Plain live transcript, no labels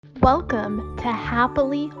Welcome to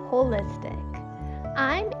Happily Holistic.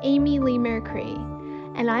 I'm Amy Lee Mercury,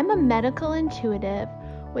 and I'm a medical intuitive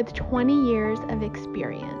with 20 years of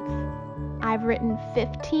experience. I've written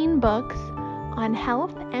 15 books on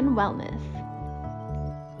health and wellness.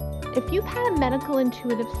 If you've had a medical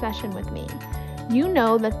intuitive session with me, you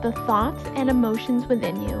know that the thoughts and emotions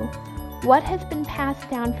within you, what has been passed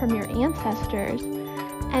down from your ancestors,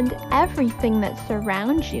 and everything that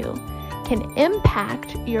surrounds you can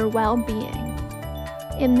impact your well-being.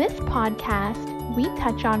 In this podcast, we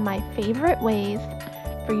touch on my favorite ways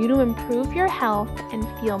for you to improve your health and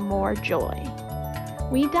feel more joy.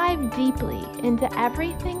 We dive deeply into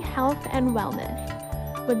everything health and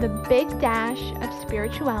wellness with a big dash of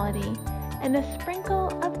spirituality and a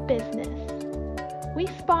sprinkle of business. We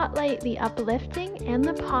spotlight the uplifting and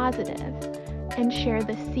the positive and share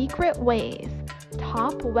the secret ways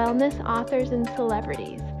top wellness authors and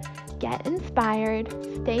celebrities get inspired,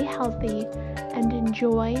 stay healthy, and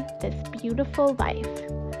enjoy this beautiful life.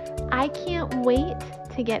 I can't wait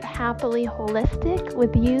to get happily holistic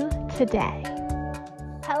with you today.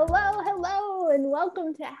 Hello, and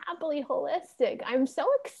welcome to Happily Holistic. I'm so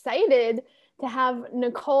excited to have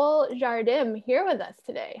Nicole Jardim here with us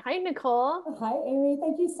today. Hi, Nicole. Hi, Amy.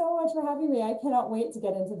 Thank you so much for having me. I cannot wait to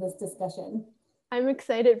get into this discussion. I'm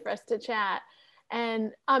excited for us to chat.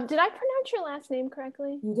 And did I pronounce your last name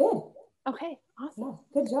correctly? You did. Okay, awesome.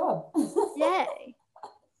 Yeah, good job. Yay.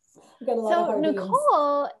 Got a lot of hard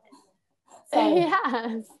Nicole,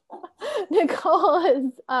 yes, Nicole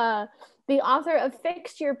is the author of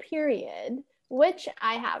Fix Your Period, which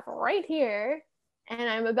I have right here, and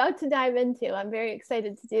I'm about to dive into. I'm very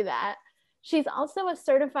excited to do that. She's also a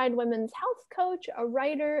certified women's health coach, a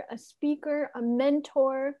writer, a speaker, a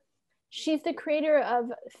mentor. She's the creator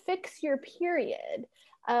of Fix Your Period,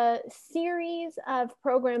 a series of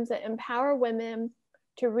programs that empower women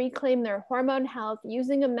to reclaim their hormone health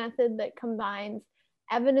using a method that combines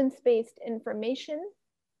evidence-based information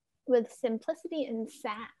with simplicity and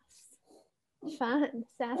sass. Fun,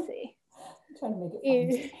 sassy. I'm trying to make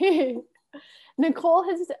it fun. Nicole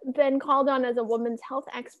has been called on as a women's health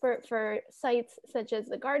expert for sites such as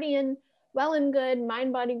The Guardian, Well and Good,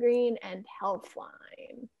 Mind Body Green, and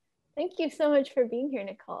Healthline. Thank you so much for being here,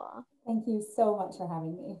 Nicole. Thank you so much for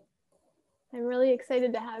having me. I'm really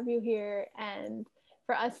excited to have you here and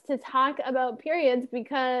for us to talk about periods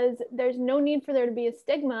because there's no need for there to be a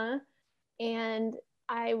stigma. And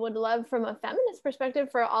I would love, from a feminist perspective,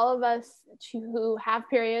 for all of us who have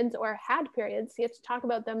periods or had periods to get to talk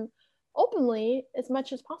about them openly as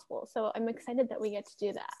much as possible. So I'm excited that we get to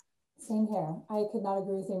do that. Same here. I could not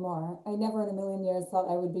agree with you more. I never in a million years thought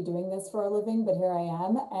I would be doing this for a living, but here I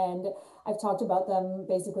am. And I've talked about them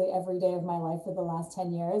basically every day of my life for the last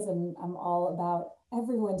 10 years. And I'm all about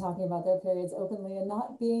everyone talking about their periods openly and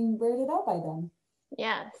not being weirded out by them.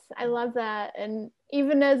 Yes, I love that. And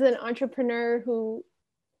even as an entrepreneur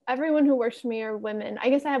everyone who works for me are women. I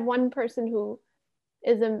guess I have one person who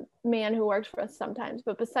is a man who works for us sometimes,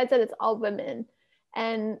 but besides that, it's all women.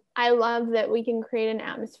 And I love that we can create an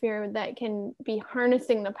atmosphere that can be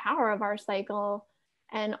harnessing the power of our cycle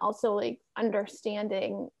and also like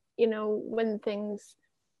understanding, when things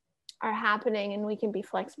are happening, and we can be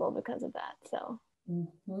flexible because of that. So,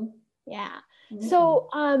 yeah. So,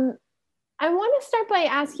 I want to start by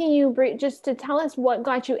asking you just to tell us what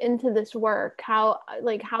got you into this work, how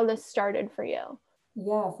this started for you.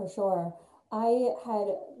 Yeah, for sure. I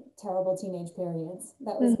had terrible teenage periods.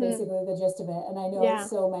 That was basically the gist of it. And I know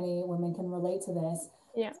so many women can relate to this.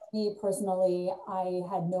 Yeah. For me personally, I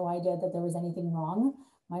had no idea that there was anything wrong.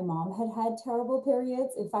 My mom had terrible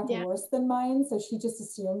periods, in fact, worse than mine. So she just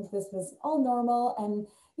assumed this was all normal. And,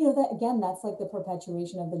 that again, that's like the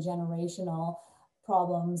perpetuation of the generational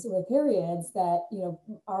problems with periods that,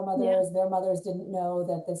 our mothers, their mothers didn't know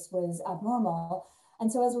that this was abnormal.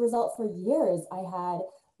 And so as a result, for years, I had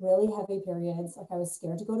really heavy periods. Like I was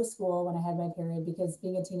scared to go to school when I had my period because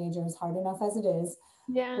being a teenager is hard enough as it is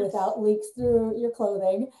without leaks through your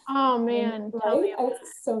clothing. Oh man, right?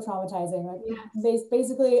 It's so traumatizing. Like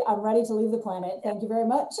basically, I'm ready to leave the planet. Thank you very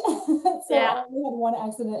much. So I only had one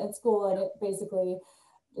accident at school, and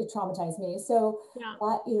it traumatized me. So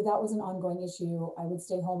that was an ongoing issue. I would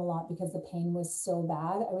stay home a lot because the pain was so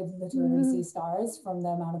bad. I would literally see stars from the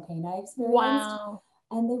amount of pain I experienced. Wow.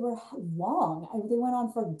 And they were long. They went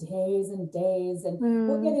on for days and days. And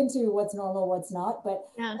we'll get into what's normal, what's not. But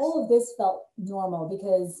all of this felt normal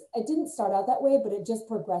because it didn't start out that way, but it just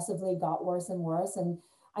progressively got worse and worse. And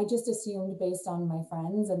I just assumed based on my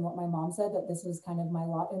friends and what my mom said that this was kind of my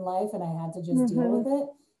lot in life and I had to just deal with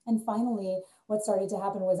it. And finally, what started to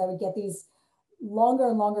happen was I would get these longer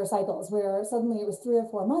and longer cycles where suddenly it was 3 or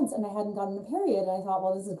 4 months and I hadn't gotten a period. And I thought,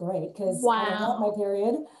 well, this is great because I don't want my Wow.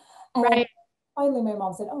 period. And Right. finally my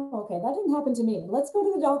mom said, oh, okay, that didn't happen to me. Let's go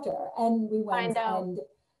to the doctor. And we went, Find out. and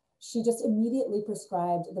she just immediately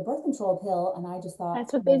prescribed the birth control pill. And I just thought,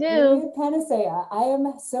 That's what my they do. period panacea. I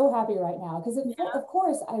am so happy right now. Because Yeah, of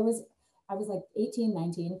course I was like 18,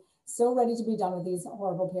 19, so ready to be done with these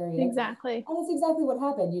horrible periods. exactly. And it's exactly what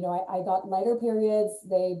happened. I got lighter periods.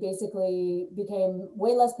 They basically became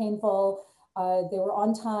way less painful. They were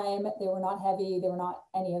on time. They were not heavy. They were not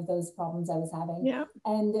any of those problems I was having. Yeah.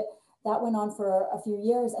 And that went on for a few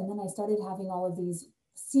years. And then I started having all of these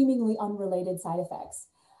seemingly unrelated side effects.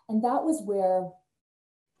 And that was where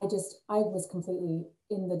I was completely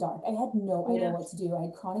in the dark. I had no idea Yeah. what to do. I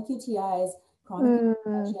had chronic UTIs, chronic Mm,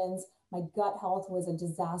 infections. My gut health was a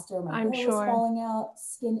disaster. My I'm hair was sure. falling out,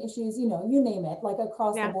 skin issues, you name it, like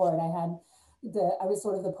across the Yes. board. I was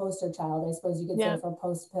sort of the poster child, I suppose you could say, Yeah, for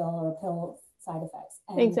post pill or pill side effects.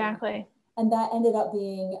 exactly. And that ended up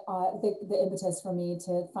being the impetus for me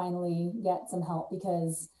to finally get some help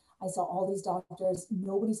because I saw all these doctors.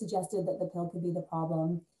 Nobody suggested that the pill could be the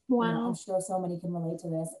problem. I'm Wow. sure so many can relate to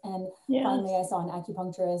this. And finally, Yes. I saw an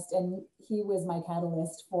acupuncturist, and he was my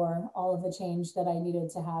catalyst for all of the change that I needed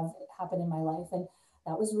to have happen in my life. And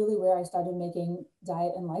that was really where I started making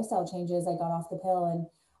diet and lifestyle changes. I got off the pill,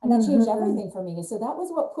 and that changed Hmm. everything for me. So that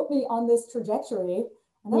was what put me on this trajectory.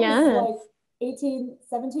 And that was Yes. like 18,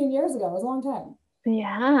 17 years ago. It was a long time.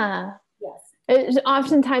 Yeah. Yes.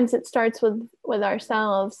 Oftentimes it starts with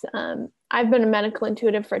ourselves. I've been a medical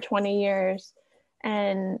intuitive for 20 years,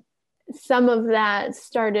 and some of that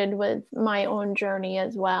started with my own journey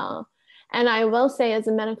as well. And I will say, as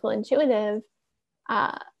a medical intuitive,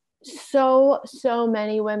 uh, so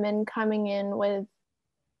many women coming in with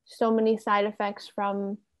so many side effects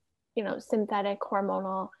from, synthetic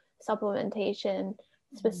hormonal supplementation,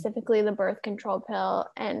 Mm-hmm. specifically the birth control pill,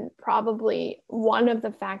 and probably one of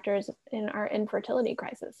the factors in our infertility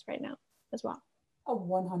crisis right now as well.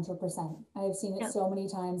 100%. I have seen it Yeah. so many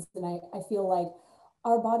times, and I feel like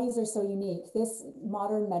our bodies are so unique. This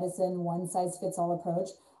modern medicine, one size fits all approach,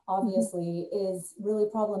 Mm-hmm. obviously is really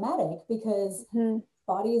problematic because Mm-hmm.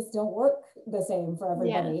 bodies don't work the same for Yes.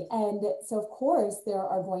 everybody. And so, of course, there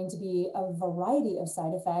are going to be a variety of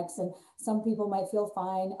side effects, and some people might feel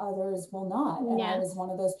fine, others will not. And I Yes. was one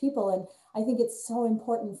of those people. And I think it's so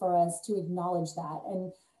important for us to acknowledge that.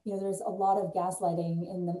 And, there's a lot of gaslighting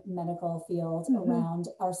in the medical field Mm-hmm. around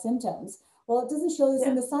our symptoms. Well, it doesn't show this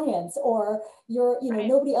in Yeah. the science, or Right.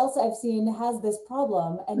 nobody else I've seen has this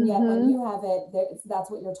problem. And yet when Mm-hmm. you have it, that's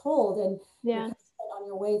what you're told. And you're Yes. on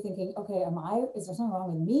your way thinking, okay, is there something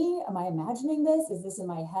wrong with me? Am I imagining this? Is this in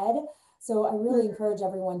my head? So I really encourage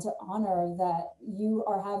everyone to honor that you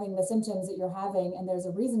are having the symptoms that you're having, and there's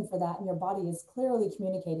a reason for that, and your body is clearly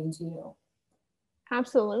communicating to you.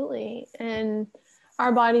 Absolutely. And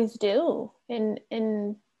our bodies do. And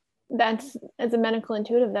that's, as a medical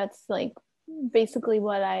intuitive, that's like basically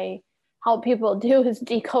what I help people do, is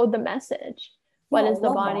decode the message. Yeah, What I is the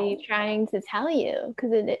love that. body trying to tell you?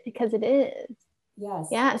 Because it is. Yes.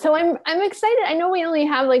 Yeah. So I'm excited. I know we only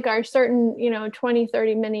have like our certain, 20,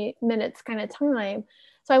 30 minutes kind of time.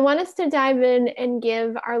 So I want us to dive in and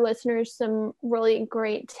give our listeners some really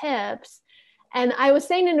great tips. And I was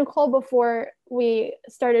saying to Nicole before we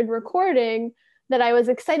started recording that I was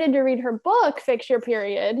excited to read her book, Fix Your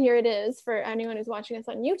Period. Here it is for anyone who's watching us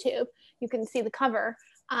on YouTube. You can see the cover,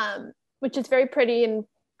 which is very pretty, and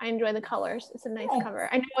I enjoy the colors. It's a nice Thanks. cover.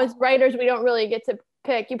 I know as writers, we don't really get to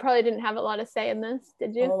pick. You probably didn't have a lot of say in this,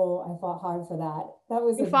 did you? Oh, I fought hard for that. That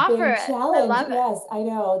was You a fought for big it. I challenge. love it. Yes, I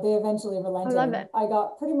know. They eventually I love relented. it. I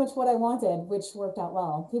got pretty much what I wanted, which worked out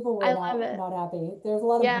well. People were I love not it. not happy. There's a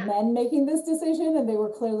lot of Yeah. men making this decision, and they were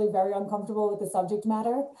clearly very uncomfortable with the subject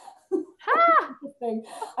matter. Ha!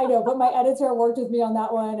 I know, but my editor worked with me on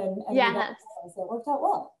that one, and we got Yes. it, so it worked out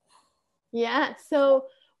well. Yeah. So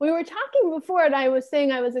we were talking before, and I was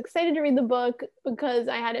saying I was excited to read the book because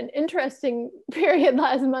I had an interesting period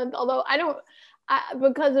last month. Although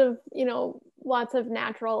because of, lots of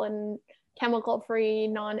natural and chemical free,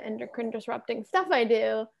 non endocrine disrupting stuff I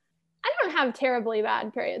do, I don't have terribly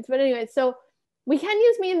bad periods. But anyway, so we can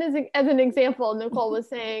use me as an example, Nicole was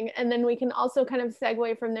saying, and then we can also kind of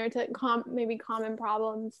segue from there to maybe common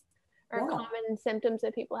problems or Yeah, common symptoms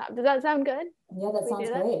that people have. Does that sound good? yeah, that We do sounds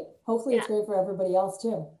that? great. Hopefully, it's Yeah. great for everybody else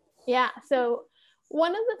too. Yeah. So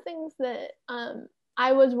one of the things that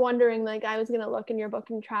I was wondering, like I was going to look in your book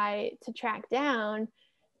and try to track down,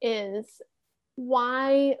 is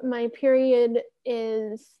why my period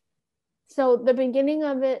is, so the beginning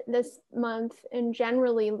of it this month and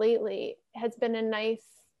generally lately has been a nice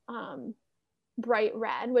bright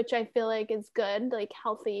red, which I feel like is good, like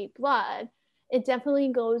healthy blood. It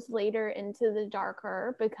definitely goes later into the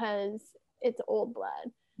darker because it's old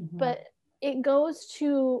blood. Mm-hmm. But it goes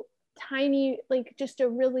to tiny, like just a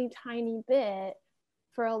really tiny bit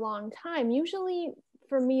for a long time. Usually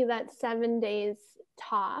for me, that's 7 days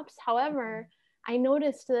tops. However, I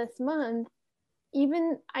noticed this month,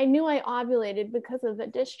 even I knew I ovulated because of the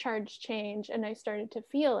discharge change and I started to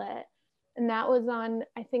feel it. And that was on,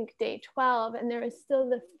 I think, day 12. And there was still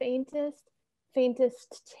the faintest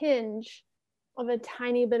tinge of a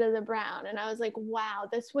tiny bit of the brown. And I was like, wow,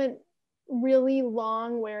 this went really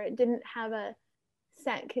long where it didn't have a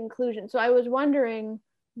set conclusion. So I was wondering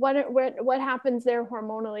what happens there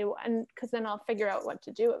hormonally, and because then I'll figure out what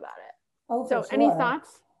to do about it. Oh, so for sure. Any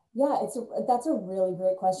thoughts? Yeah, that's a really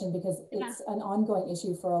great question because it's an ongoing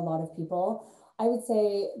issue for a lot of people. I would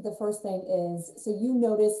say the first thing is, so you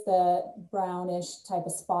notice the brownish type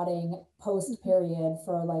of spotting post period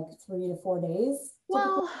for like 3 to 4 days.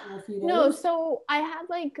 Well, or a few days? No, so I had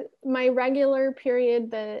like my regular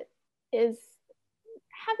period that is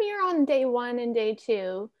heavier on day 1 and day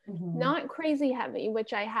 2, not crazy heavy,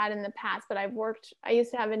 which I had in the past, but I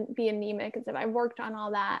used to be anemic and stuff. I've worked on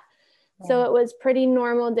all that. Yeah. So it was pretty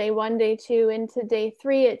normal day 1, day 2, into day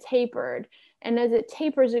 3, it tapered. And as it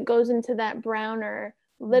tapers, it goes into that browner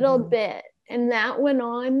little bit. And that went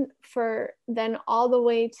on for then all the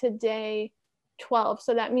way to day 12.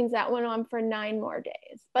 So that means that went on for 9 more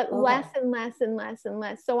days, but less and less and less and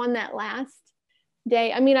less. So on that last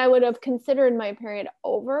day, I mean, I would have considered my period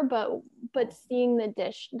over, but seeing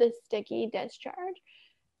the sticky discharge,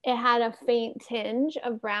 it had a faint tinge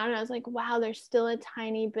of brown. And I was like, wow, there's still a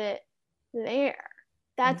tiny bit there.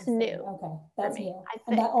 That's new. Okay, that's new.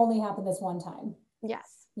 And that only happened this one time.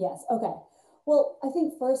 Yes. Yes. Okay. Well, I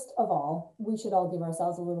think first of all, we should all give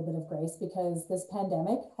ourselves a little bit of grace because this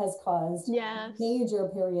pandemic has caused major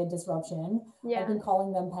period disruption. I've been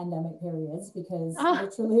calling them pandemic periods because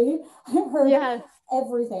literally I've heard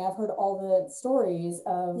everything. I've heard all the stories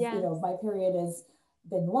of, my period has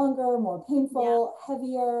been longer, more painful,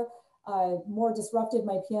 heavier, more disrupted.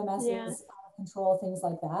 My PMS is out of control, things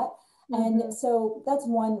like that. And so that's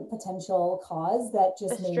one potential cause that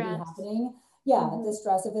just may be happening. The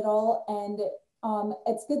stress of it all. And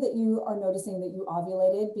it's good that you are noticing that you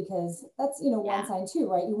ovulated because that's, one sign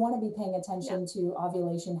too, right? You want to be paying attention to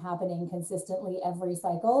ovulation happening consistently every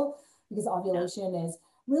cycle because ovulation is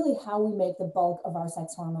really how we make the bulk of our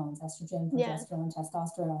sex hormones, estrogen, progesterone,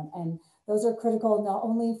 testosterone. And those are critical not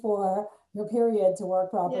only for your period to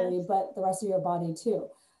work properly, but the rest of your body too.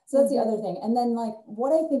 So that's the other thing. And then like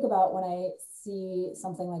what I think about when I see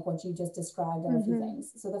something like what you just described are a few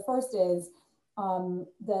things. So the first is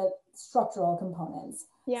the structural components.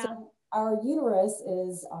 So our uterus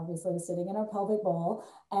is obviously sitting in our pelvic bowl.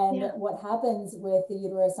 And what happens with the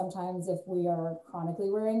uterus sometimes if we are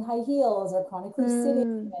chronically wearing high heels or chronically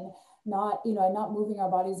sitting and not, not moving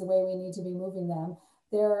our bodies the way we need to be moving them,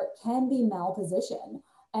 there can be malposition.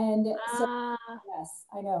 And so, yes,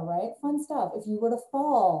 I know, right? Fun stuff. If you were to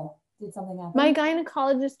fall, did something happen? My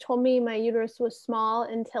gynecologist told me my uterus was small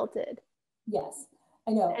and tilted. Yes,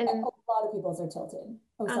 I know. And a lot of people's are tilted.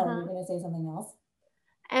 Oh, sorry, you're going to say something else?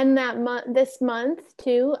 And this month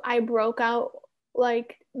too, I broke out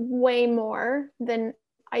like way more than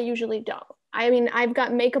I usually don't. I mean, I've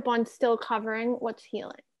got makeup on still covering what's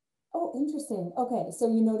healing. Oh, interesting. Okay, so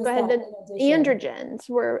you noticed that the androgens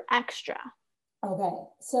were extra. Okay,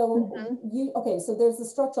 so so there's the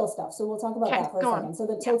structural stuff. So we'll talk about that for a second. So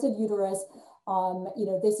the tilted uterus,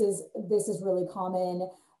 this is really common.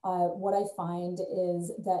 What I find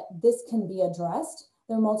is that this can be addressed.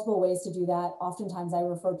 There are multiple ways to do that. Oftentimes I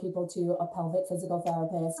refer people to a pelvic physical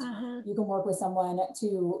therapist. You can work with someone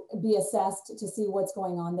to be assessed to see what's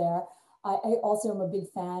going on there. I also am a big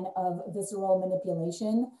fan of visceral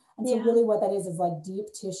manipulation. And so really what that is like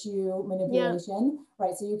deep tissue manipulation,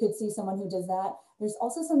 right? So you could see someone who does that. There's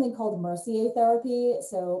also something called Mercier therapy.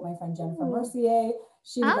 So my friend Jennifer Mercier,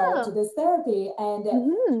 she developed this therapy and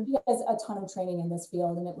she has a ton of training in this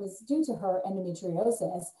field and it was due to her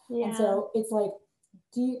endometriosis. And so it's like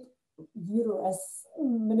deep uterus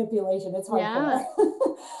manipulation. It's hardcore.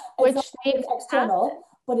 Which it's external.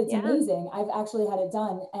 But it's amazing. I've actually had it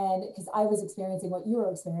done. And because I was experiencing what you were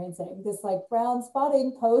experiencing, this like brown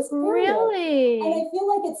spotting post period. Really? And I feel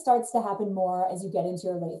like it starts to happen more as you get into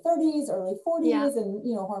your late 30s, early 40s, and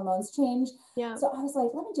hormones change. So I was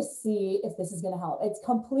like, let me just see if this is going to help. It's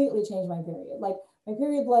completely changed my period. Like my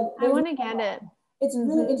period blood. I want to get it. It's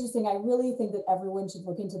really interesting. I really think that everyone should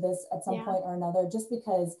look into this at some point or another, just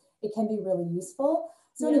because it can be really useful.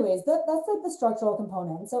 So anyways, that's like the structural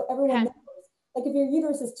component. So everyone knows, like if your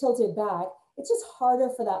uterus is tilted back, it's just harder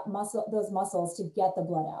for those muscles to get the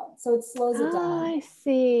blood out. So it slows it Oh, down. I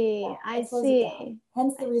see. Yeah, I it slows it down. see.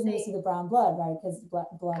 Hence the I reason you see see. the brown blood, right? Because blood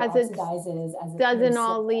Because it oxidizes as it doesn't moves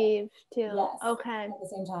all slower. leave too. Yes, Okay. at the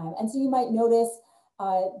same time. And so you might notice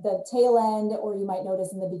the tail end, or you might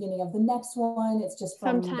notice in the beginning of the next one, it's just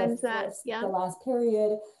from Sometimes that, the last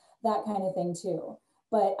period, that kind of thing too.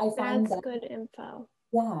 But I find that's that, good info.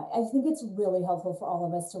 yeah, I think it's really helpful for all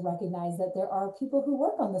of us to recognize that there are people who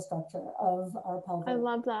work on the structure of our I pelvic,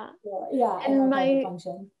 love that. yeah, and And our pelvic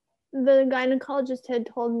function. the gynecologist had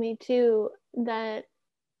told me too that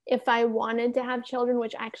if I wanted to have children,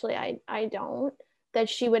 which actually I don't, that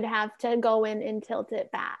she would have to go in and tilt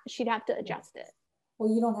it back. She'd have to adjust it. Well,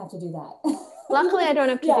 you don't have to do that. Luckily, I don't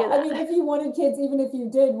have to do that. I mean, if you wanted kids, even if you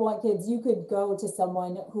did want kids, you could go to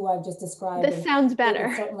someone who I've just described. This sounds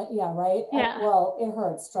better. Certainly, yeah, right? Yeah. Well, it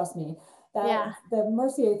hurts, trust me. The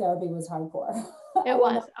Mercier therapy was hardcore. It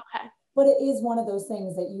was, okay. But it is one of those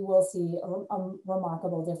things that you will see a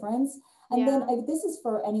remarkable difference. And then this is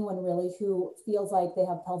for anyone really who feels like they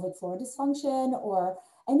have pelvic floor dysfunction or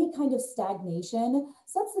any kind of stagnation.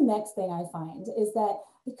 So that's the next thing I find is that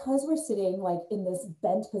because we're sitting like in this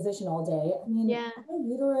bent position all day, I mean, our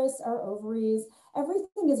uterus, our ovaries,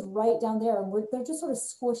 everything is right down there and they're just sort of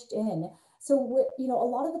squished in. So, a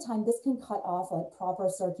lot of the time this can cut off like proper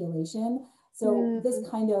circulation. So this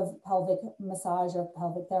kind of pelvic massage or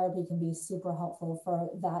pelvic therapy can be super helpful for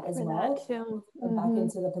that as well. That too. Back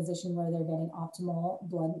into the position where they're getting optimal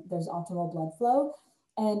blood, there's optimal blood flow.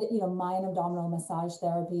 And, Mayan abdominal massage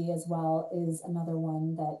therapy as well is another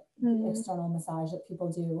one that external massage that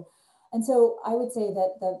people do. And so I would say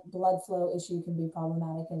that the blood flow issue can be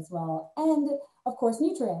problematic as well. And of course,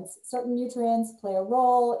 nutrients, certain nutrients play a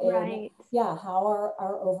role in, how our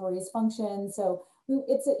ovaries function. So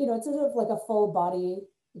it's sort of like a full body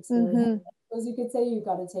experience. As you could say, you've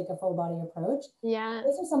got to take a full body approach. Yeah.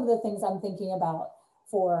 Those are some of the things I'm thinking about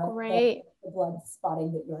for the blood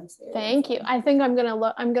spotting that you're experiencing. Thank you. I think I'm gonna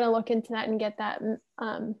look into that and get that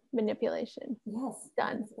manipulation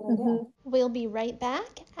done. We'll be right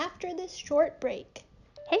back after this short break.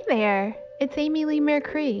 Hey there, it's Amy Lee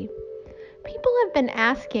Mercury. People have been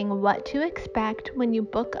asking what to expect when you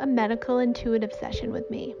book a medical intuitive session with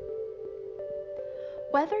me.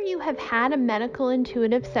 Whether you have had a medical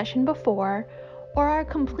intuitive session before or are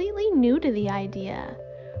completely new to the idea,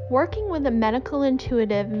 working with a medical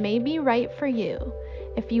intuitive may be right for you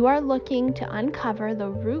if you are looking to uncover the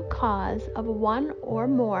root cause of one or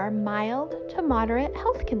more mild to moderate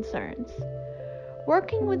health concerns.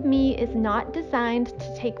 Working with me is not designed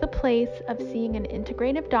to take the place of seeing an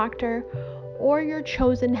integrative doctor or your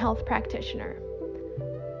chosen health practitioner.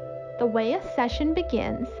 The way a session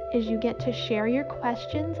begins is you get to share your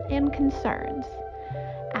questions and concerns.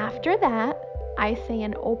 After that, I say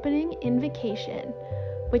an opening invocation,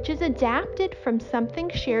 which is adapted from something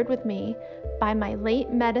shared with me by my late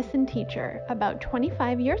medicine teacher about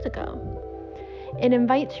 25 years ago. It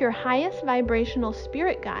invites your highest vibrational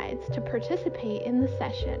spirit guides to participate in the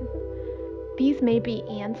session. These may be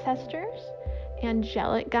ancestors,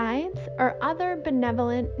 angelic guides, or other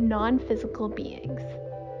benevolent non-physical beings.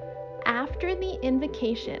 After the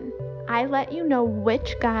invocation, I let you know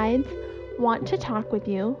which guides want to talk with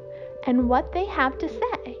you and what they have to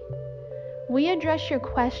say. We address your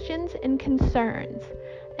questions and concerns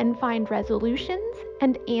and find resolutions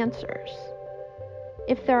and answers.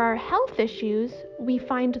 If there are health issues, we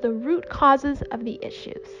find the root causes of the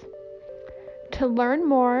issues. To learn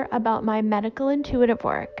more about my medical intuitive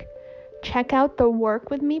work, check out the Work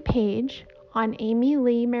With Me page on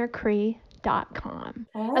amyleemercury.com.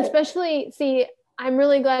 Especially, see, I'm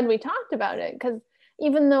really glad we talked about it because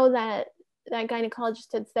even though that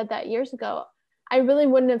gynecologist had said that years ago, I really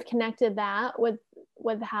wouldn't have connected that with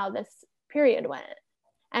how this period went.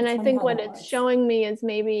 And I think what it's showing me is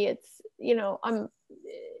maybe it's,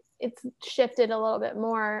 it's shifted a little bit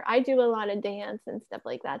more. I do a lot of dance and stuff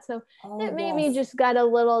like that. So it maybe just got a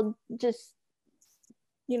little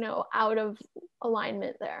out of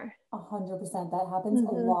alignment there. 100%. That happens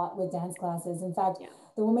a lot with dance classes. In fact,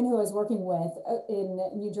 the woman who I was working with in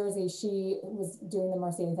New Jersey, she was doing the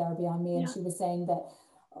Mercier therapy on me, and she was saying that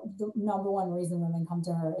the number one reason women come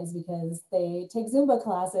to her is because they take Zumba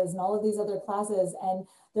classes and all of these other classes, and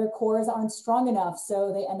their cores aren't strong enough,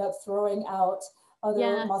 so they end up throwing out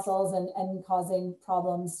other muscles and causing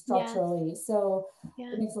problems structurally. So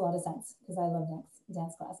it makes a lot of sense because I love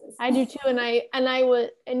dance classes. I do too. And I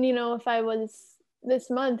would, if I was this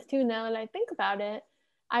month too, now that I think about it,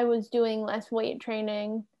 I was doing less weight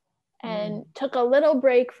training and took a little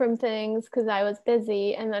break from things because I was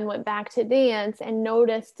busy, and then went back to dance and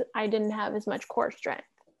noticed I didn't have as much core strength.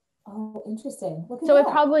 Oh, interesting. Look at So that.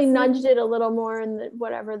 it probably nudged it a little more in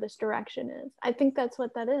whatever this direction is. I think that's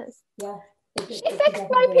what that is. Yeah. She fixed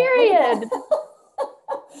my period.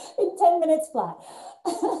 In 10 minutes flat.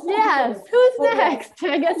 Yes. Who's But next?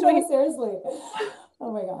 Yeah. I guess No, seriously.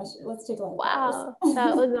 Oh my gosh. Let's take a look. Wow.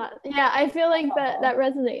 That was not. Yeah, I feel like that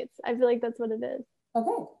resonates. I feel like that's what it is. Okay.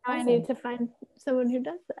 Awesome. I need to find someone who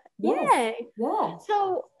does that. Yes. Yay. Yeah.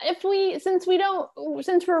 So since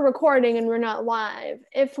we're recording and we're not live,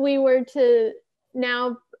 if we were to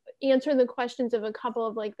now answer the questions of a couple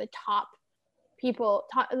of like the top people,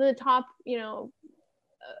 the top,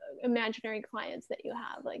 imaginary clients that you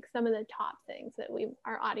have, like some of the top things that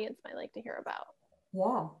our audience might like to hear about.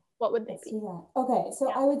 Yeah. What would they Let's be? do that. Okay.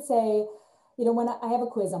 So I would say, when I have a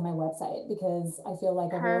quiz on my website, because I feel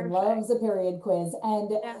like everyone loves a period quiz.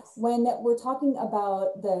 And when we're talking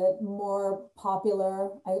about the more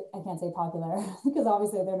popular, I can't say popular because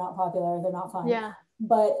obviously they're not popular, they're not fun. Yeah.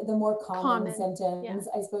 But the more common symptoms,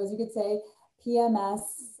 I suppose you could say PMS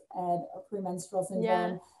and premenstrual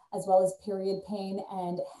syndrome, as well as period pain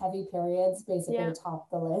and heavy periods, basically top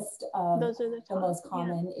the list of the most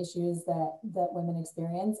common issues that women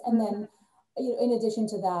experience. And then in addition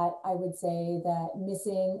to that, I would say that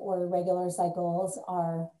missing or irregular cycles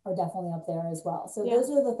are definitely up there as well. So those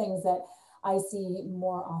are the things that I see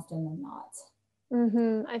more often than not.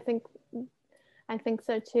 I think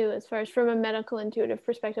so too. As far as from a medical intuitive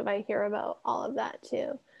perspective, I hear about all of that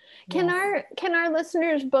too. Can our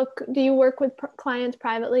listeners book? Do you work with clients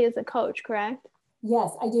privately as a coach? Correct?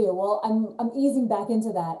 Yes, I do. Well, I'm easing back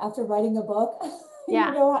into that after writing a book.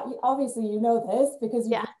 Obviously you know this because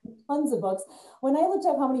you've written tons of books. When I looked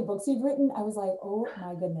up how many books you'd written, I was like, oh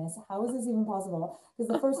my goodness, how is this even possible? Because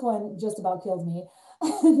the first one just about killed me.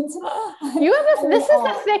 This is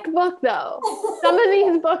a thick book though. Some of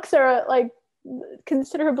these books are like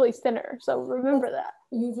considerably thinner, so remember that.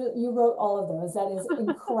 You wrote all of those. That is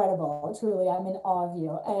incredible. Truly, I'm in awe of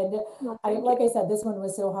you. And like I said, this one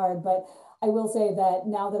was so hard, but I will say that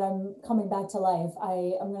now that I'm coming back to life,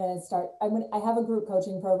 I have a group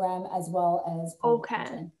coaching program as well as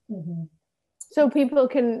coaching. So people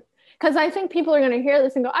can, because I think people are going to hear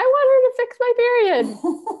this and go, I want her to fix my period.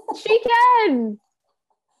 She can.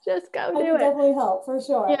 Just go do it. I can definitely help for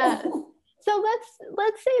sure. Yeah. So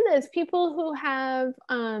let's say this: people who have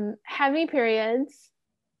heavy periods.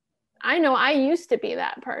 I know I used to be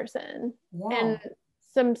that person, and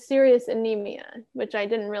some serious anemia, which I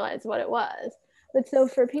didn't realize what it was. But so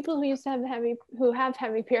for people who used to have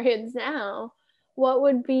heavy periods now, what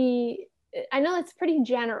would be? I know it's pretty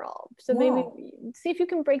general, so maybe see if you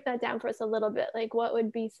can break that down for us a little bit. Like, what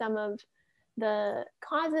would be some of the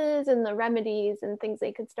causes and the remedies and things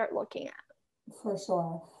they could start looking at? For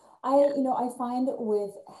sure. I find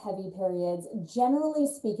with heavy periods, generally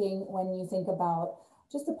speaking, when you think about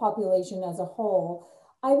just the population as a whole,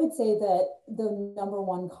 I would say that the number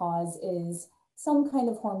one cause is some kind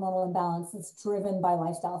of hormonal imbalance that's driven by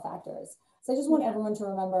lifestyle factors. So I just want everyone to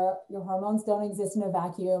remember your hormones don't exist in a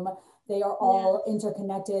vacuum. They are all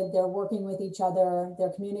interconnected. They're working with each other.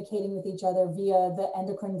 They're communicating with each other via the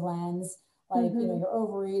endocrine glands, like your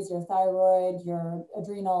ovaries, your thyroid, your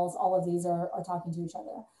adrenals, all of these are talking to each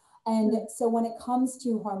other. And so when it comes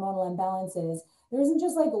to hormonal imbalances, there isn't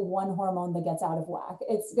just like one hormone that gets out of whack.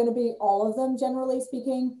 It's going to be all of them, generally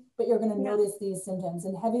speaking, but you're going to notice these symptoms.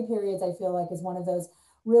 And heavy periods, I feel like, is one of those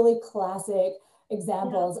really classic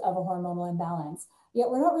examples of a hormonal imbalance.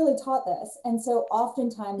 Yet we're not really taught this. And so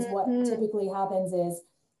oftentimes what typically happens is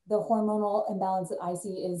the hormonal imbalance that I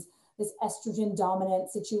see is this estrogen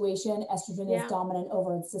dominant situation. Estrogen is dominant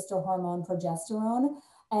over its sister hormone, progesterone.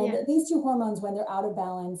 And these two hormones, when they're out of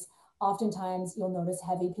balance, oftentimes you'll notice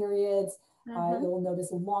heavy periods. You'll notice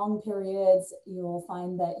long periods. You'll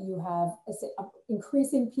find that you have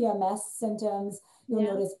increasing PMS symptoms. You'll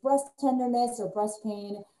notice breast tenderness or breast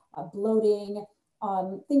pain, bloating,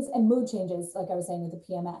 things, and mood changes, like I was saying with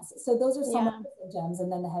the PMS. So those are some of the symptoms, and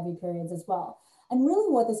then the heavy periods as well. And really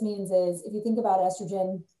what this means is, if you think about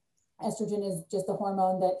estrogen is just the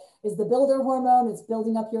hormone that is the builder hormone. It's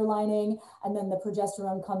building up your lining. And then the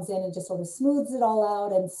progesterone comes in and just sort of smooths it all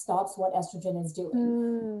out and stops what estrogen is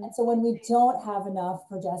doing. And so when we don't have enough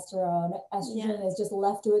progesterone, estrogen is just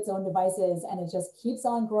left to its own devices, and it just keeps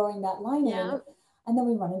on growing that lining. And then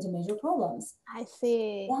we run into major problems. I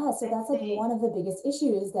see. Yeah, so that's like one of the biggest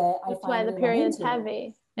issues that I find. That's why the period's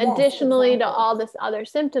heavy. Additionally to all this other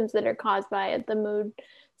symptoms that are caused by it, the mood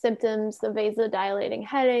symptoms, the vasodilating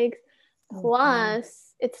headaches,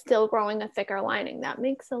 plus it's still growing a thicker lining. That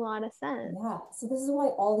makes a lot of sense. Yeah, so this is why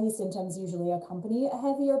all these symptoms usually accompany a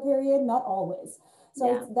heavier period, not always.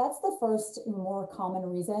 So that's the first more common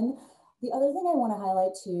reason. The other thing I want to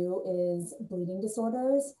highlight too is bleeding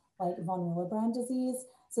disorders like von Willebrand disease.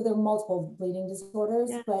 So there are multiple bleeding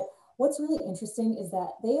disorders, Yeah. but what's really interesting is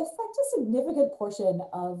that they affect a significant portion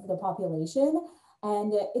of the population.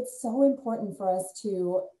 And it's so important for us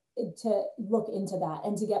to look into that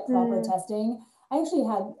and to get proper testing. I actually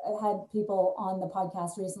had people on the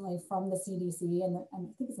podcast recently from the CDC and I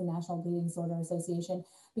think it's the National Bleeding Disorder Association,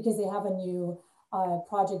 because they have a new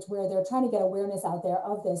project where they're trying to get awareness out there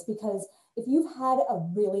of this. Because if you've had a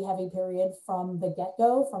really heavy period from the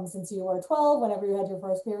get-go, from since you were 12, whenever you had your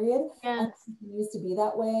first period, and Yes. it continues to be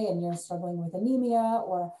that way, and you're struggling with anemia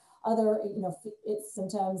or other,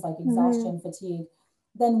 symptoms like exhaustion, fatigue,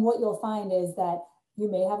 then what you'll find is that you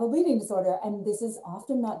may have a bleeding disorder, and this is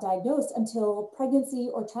often not diagnosed until pregnancy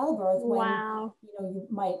or childbirth, when Wow. you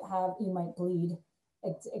might bleed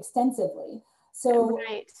extensively. So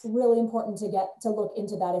Right. really important to get to look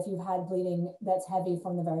into that if you've had bleeding that's heavy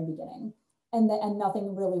from the very beginning, and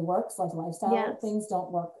nothing really works, like lifestyle Yes. things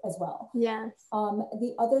don't work as well. Yes.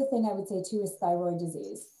 The other thing I would say too is thyroid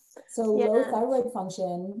disease. So low Yes. thyroid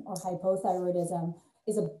function or hypothyroidism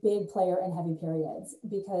is a big player in heavy periods,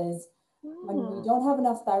 because when we don't have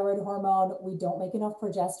enough thyroid hormone, we don't make enough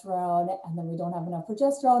progesterone, and then we don't have enough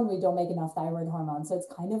progesterone, we don't make enough thyroid hormone. So it's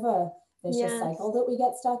kind of a vicious Yes. cycle that we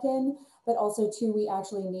get stuck in. But also too, we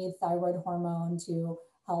actually need thyroid hormone to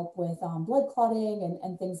help with blood clotting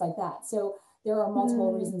and things like that. So there are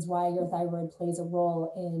multiple reasons why your thyroid plays a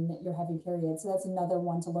role in your heavy period. So that's another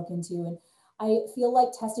one to look into. And I feel like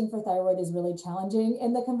testing for thyroid is really challenging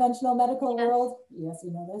in the conventional medical Yes. world. Yes,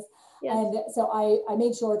 you know this. Yes. And so I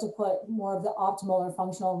made sure to put more of the optimal or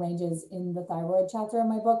functional ranges in the thyroid chapter in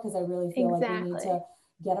my book, because I really feel like we need to Exactly.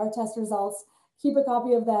 get our test results, keep a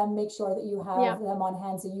copy of them, make sure that you have Yep. them on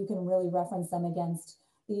hand so you can really reference them against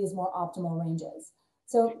these more optimal ranges.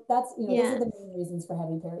 So that's, those are Yes. the main reasons for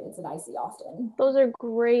heavy periods that I see often. Those are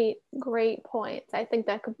great, great points. I think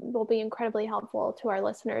that will be incredibly helpful to our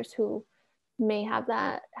listeners who may have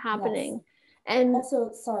that Yes. happening. And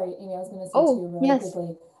Also, sorry, Amy, I was going to say oh, too, really yes,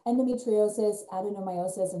 quickly, endometriosis,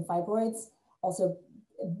 adenomyosis, and fibroids also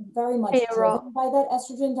very much play a role. driven by that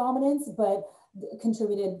estrogen dominance, but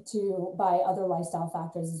contributed to by other lifestyle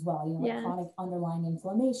factors as well, like Yes. chronic underlying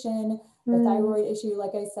inflammation, the Mm, thyroid issue,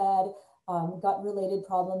 like I said, gut related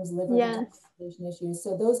problems, liver yes. detoxification issues.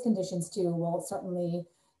 So those conditions too will certainly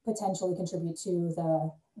potentially contribute to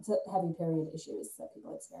the heavy period issues that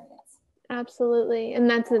people experience. Absolutely. And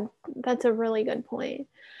that's a really good point.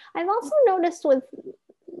 I've also noticed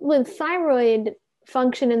with thyroid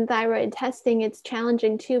function and thyroid testing, it's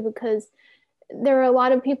challenging too, because there are a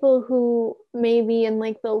lot of people who may be in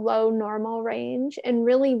like the low normal range, and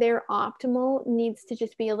really their optimal needs to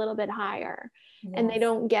just be a little bit higher, and they Yes.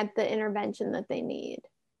 don't get the intervention that they need.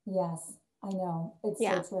 Yes, I know. It's so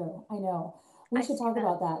Yeah, true. I know. We I should see talk that.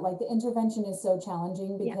 about that. Like the intervention is so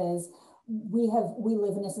challenging Yeah, because we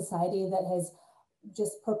live in a society that has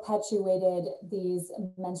just perpetuated these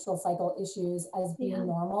menstrual cycle issues as being yeah,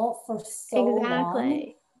 normal for so long.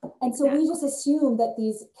 exactly, And so we just exactly. assume that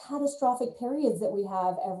these catastrophic periods that we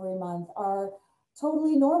have every month are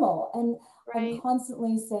totally normal. And I'm Right.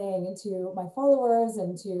 constantly saying to my followers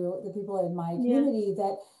and to the people in my Yeah, community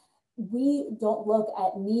that we don't look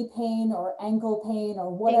at knee pain or ankle pain or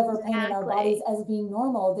whatever pain in our bodies exactly, as being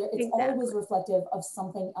normal. It's always exactly. reflective of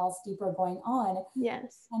something else deeper going on.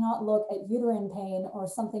 Yes. Cannot look at uterine pain or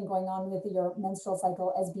something going on with your menstrual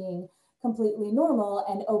cycle as being completely normal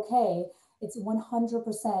and okay. It's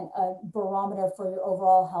 100% a barometer for your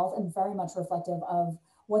overall health and very much reflective of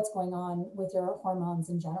what's going on with your hormones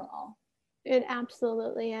in general. It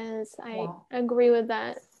absolutely is. I Yeah. agree with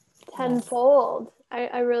that Yes. tenfold.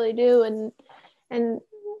 I really do. And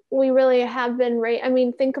we really have been I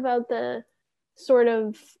mean, think about the sort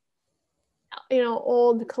of,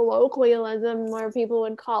 old colloquialism where people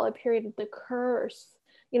would call a period the curse.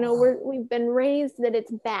 We've been raised that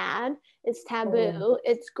it's bad, it's Totally. taboo,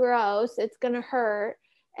 it's gross, it's gonna hurt,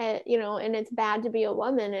 and it's bad to be a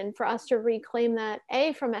woman. And for us to reclaim that,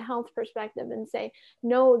 from a health perspective, and say,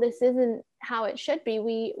 no, this isn't how it should be.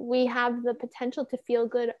 We have the potential to feel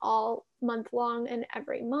good all month long and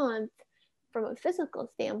every month from a physical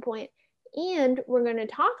standpoint. And we're going to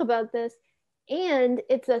talk about this, and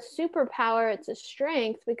it's a superpower, it's a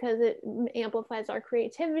strength, because it amplifies our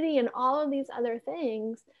creativity and all of these other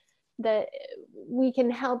things that we can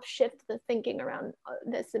help shift the thinking around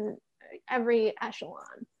this in every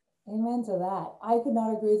echelon. Amen to that. I could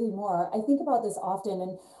not agree with you more. I think about this often,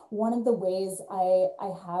 and one of the ways I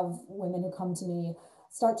have women who come to me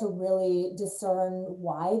start to really discern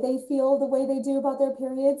why they feel the way they do about their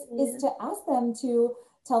periods is Yeah. to ask them to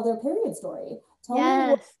tell their period story. Tell me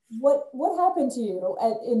Yes. what happened to you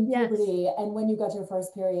in Yes. puberty and when you got your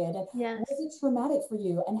first period, and Yes. was it traumatic for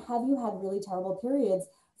you? And have you had really terrible periods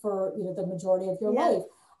for the majority of your Yes. life?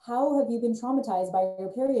 How have you been traumatized by your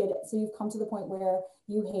period? So you've come to the point where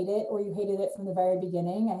you hate it, or you hated it from the very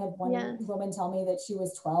beginning. I had one Yes. woman tell me that she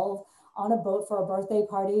was 12 on a boat for a birthday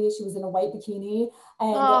party. She was in a white bikini,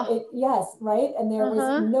 and Oh, yes, right. And there was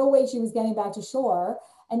uh-huh. no way she was getting back to shore.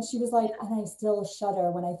 And she was like, Yeah. and I still shudder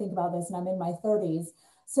when I think about this, and I'm in my 30s.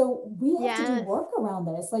 So we have to do Yes, work around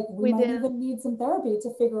this. Like we we might do. even need some therapy to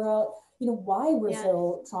figure out, why we're Yes,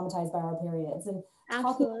 so traumatized by our periods. And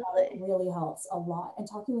talking about it absolutely. really helps a lot. And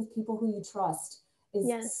talking with people who you trust is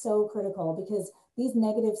Yes, so critical, because these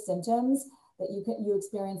negative symptoms that you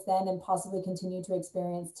experience then and possibly continue to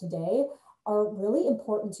experience today are really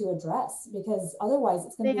important to address, because otherwise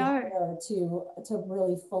it's going to they be are. harder to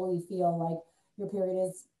really fully feel like your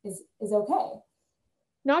period is okay.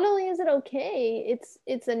 Not only is it okay,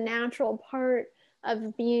 it's a natural part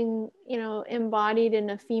of being, embodied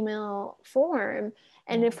in a female form.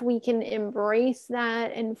 And Yeah. if we can embrace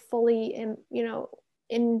that and fully,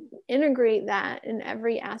 integrate that in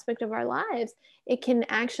every aspect of our lives, it can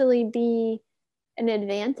actually be an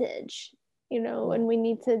advantage, Yeah. and we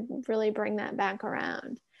need to really bring that back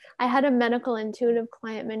around. I had a medical intuitive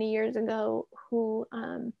client many years ago who,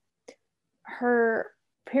 her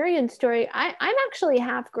period story, I'm actually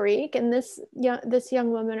half Greek, and this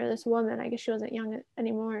young woman, or this woman, I guess she wasn't young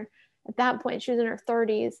anymore at that point, she was in her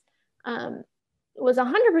 30s, um, was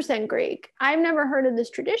 100% Greek. I've never heard of this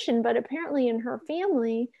tradition, but apparently in her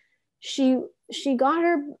family, she she got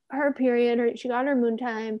her period, or she got her moon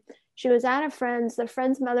time. She was at a friend's. The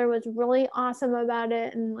friend's mother was really awesome about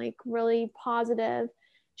it and like really positive.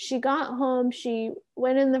 She got home, she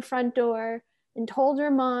went in the front door and told her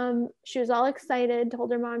mom. She was all excited,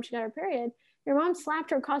 told her mom she got her period. Her mom slapped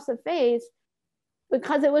her across the face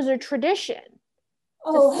because it was a tradition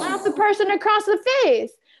to slap the Oh, person across the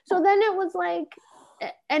face. So then it was like,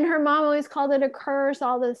 and her mom always called it a curse,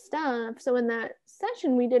 all this stuff. So in that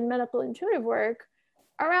session, we did medical intuitive work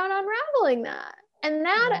around unraveling that. And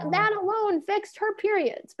that wow. alone fixed her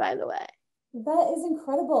periods, by the way. That is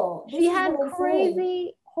incredible. She This is had what I'm saying.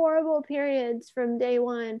 crazy, horrible periods from day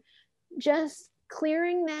one. Just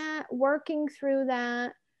clearing that, working through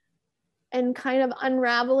that, and kind of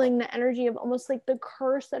unraveling the energy of almost like the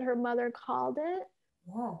curse that her mother called it,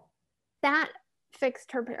 Yeah. that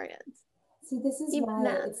fixed her periods. See, this is Even why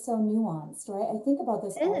that. it's so nuanced, right? I think about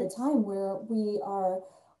this It all the is. time, where we are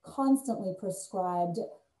constantly prescribed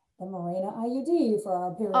the Mirena IUD for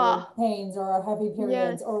our period Oh, pains or our heavy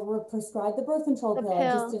periods, yes. or we're prescribed the birth control The pill. I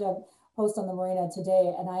just pill. did a post on the Mirena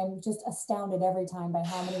today, and I'm just astounded every time by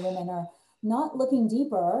how many women are not looking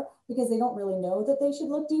deeper because they don't really know that they should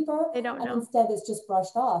look deeper, They don't and know. instead it's just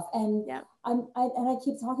brushed off. And Yeah. I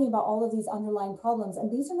keep talking about all of these underlying problems, and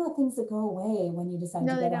these are not things that go away when you decide to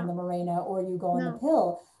No, they get on don't. the Mirena or you go on the No.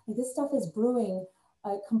 pill. Like, this stuff is brewing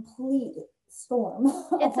a complete storm,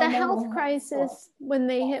 a It's a health hormonal storm. crisis when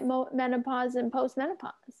they Yes, hit menopause and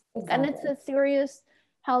postmenopause. And it's exactly. a serious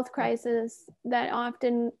health Yeah. crisis that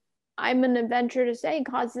often, I'm going to venture to say,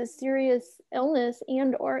 causes serious illness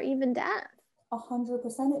and or even death.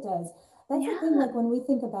 100% it does. That's the thing. Like Yeah. when we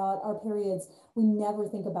think about our periods, we never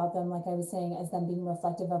think about them, like I was saying, as them being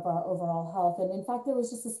reflective of our overall health. And in fact, there was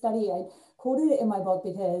just a study, I quoted it in my book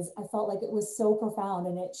because I felt like it was so profound,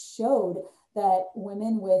 and it showed that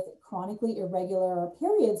women with chronically irregular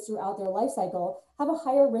periods throughout their life cycle have a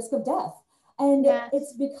higher risk of death. And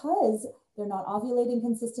it's Yes. because they're not ovulating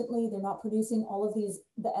consistently, they're not producing all of the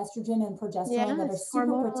estrogen and progesterone that are Yes. super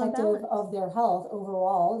Hormonal protective imbalance. of their health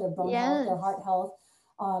overall, their bone health, their Yes. heart health,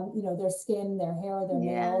 their skin, their hair, their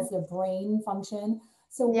nails, Yes. their brain function.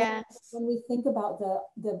 So Yes. when we think about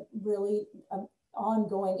the really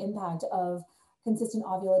ongoing impact of consistent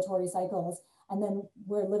ovulatory cycles, and then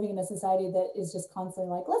we're living in a society that is just constantly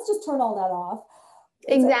like, let's just turn all that off.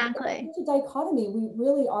 It's Exactly. such a dichotomy. We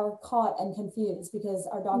really are caught and confused because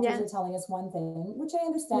our doctors are Yes. telling us one thing, which I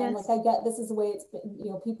understand. Like, Yes. I get this is the way it's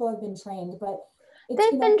been, people have been trained, but it's,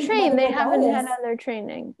 They've I been think trained. They medical haven't had bias. other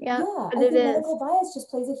training. Yeah. Yeah, But I it think is. medical bias just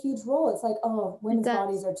plays a huge role. It's like, oh, It women's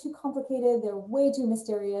bodies does. are too complicated. They're way too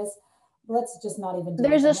mysterious. Let's just not even deal with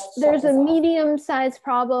There's a them. Let's shut there's a this off. medium-sized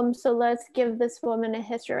problem, so let's give this woman a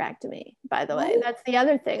hysterectomy. By the way, Right? that's the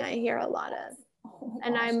other thing I hear a lot of. Oh my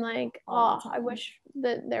And gosh, I'm like, all the oh, I time. wish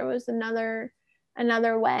that there was another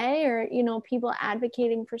way, or people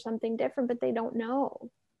advocating for something different, but they don't know,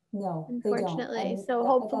 No, they don't. unfortunately. And So that's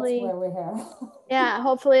hopefully, where we're here. yeah,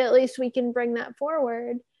 hopefully at least we can bring that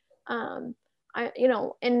forward. I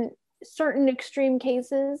and certain extreme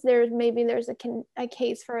cases, there's a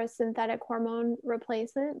case for a synthetic hormone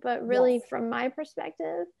replacement, but really from my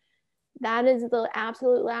perspective, that is the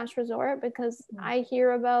absolute last resort, because I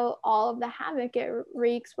hear about all of the havoc it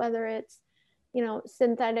wreaks, whether it's, you know,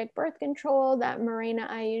 synthetic birth control, that Mirena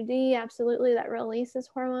IUD, absolutely, that releases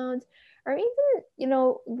hormones, or even, you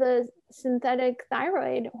know, the synthetic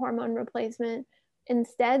thyroid hormone replacement.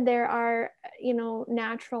 Instead, there are, you know,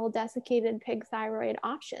 natural desiccated pig thyroid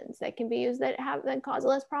options that can be used that cause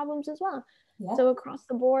less problems as well. So across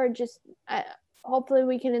the board, just hopefully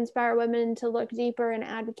we can inspire women to look deeper and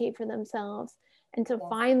advocate for themselves, and to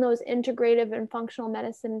find those integrative and functional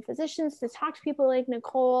medicine physicians, to talk to people like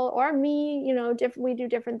Nicole or me. You know, we do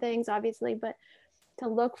different things, obviously, but to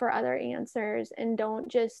look for other answers, and don't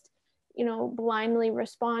just, you know, blindly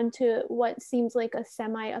respond to what seems like a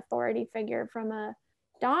semi-authority figure from a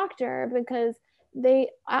doctor, because they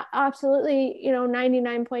absolutely, you know,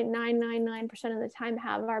 99.999% of the time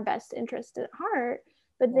have our best interest at heart,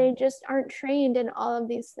 but they just aren't trained in all of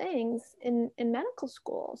these things in medical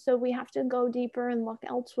school. So we have to go deeper and look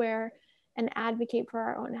elsewhere and advocate for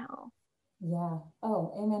our own health. Yeah.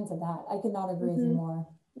 Oh, amen to that. I could not agree with you more.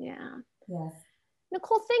 Yeah. Yes.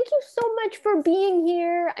 Nicole, thank you so much for being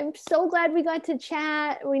here. I'm so glad we got to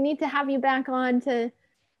chat. We need to have you back on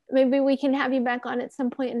maybe we can have you back on at some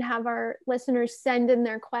point and have our listeners send in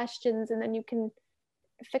their questions, and then you can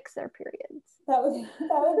fix their periods. That would be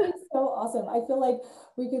so awesome. I feel like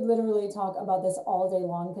we could literally talk about this all day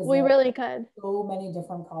long, because we really could. So many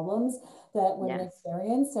different problems that women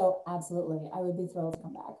experience. So absolutely, I would be thrilled to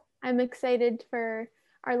come back. I'm excited for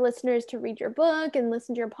our listeners to read your book and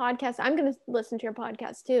listen to your podcast. I'm going to listen to your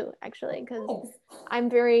podcast too, actually, because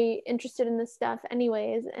I'm very interested in this stuff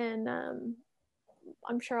anyways. And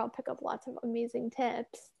I'm sure I'll pick up lots of amazing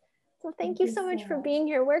tips. So thank you so much for being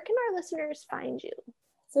here. Where can our listeners find you?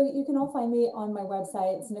 So you can all find me on my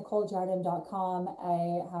website. It's NicoleJardim.com.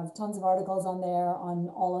 I have tons of articles on there on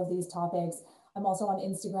all of these topics. I'm also on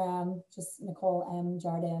Instagram, just Nicole M.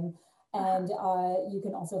 Jardim. And you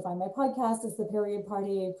can also find my podcast. It's The Period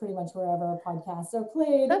Party, pretty much wherever podcasts are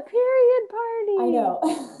played. The Period Party. I know.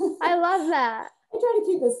 I love that. I try to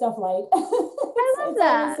keep this stuff light. I love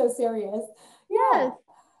that. It's always so serious. Yes.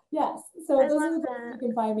 Yes. So those are the places you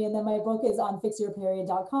can find me. And then my book is on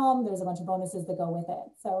fixyourperiod.com. There's a bunch of bonuses that go with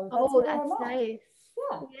it. So that's nice.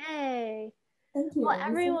 Yeah. Yay. Thank you. Well,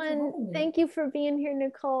 everyone, thank you for being here,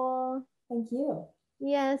 Nicole. Thank you.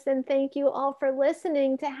 Yes, and thank you all for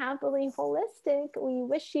listening to Happily Holistic. We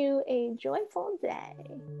wish you a joyful day.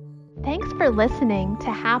 Thanks for listening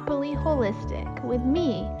to Happily Holistic with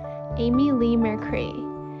me, Amy Lee Mercree.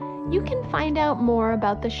 You can find out more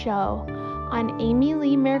about the show on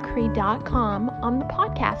amyleemercree.com on the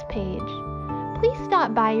podcast page. Please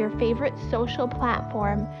stop by your favorite social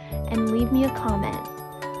platform and leave me a comment.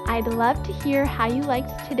 I'd love to hear how you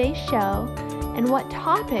liked today's show and what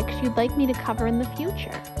topics you'd like me to cover in the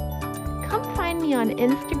future. Come find me on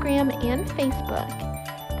Instagram and Facebook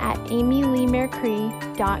at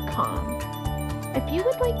amyleemercree.com. If you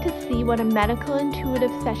would like to see what a medical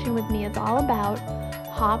intuitive session with me is all about,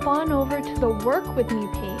 hop on over to the Work With Me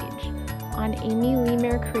page on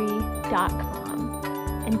amyleemercree.com.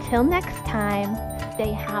 Until next time,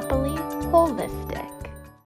 stay happily holistic.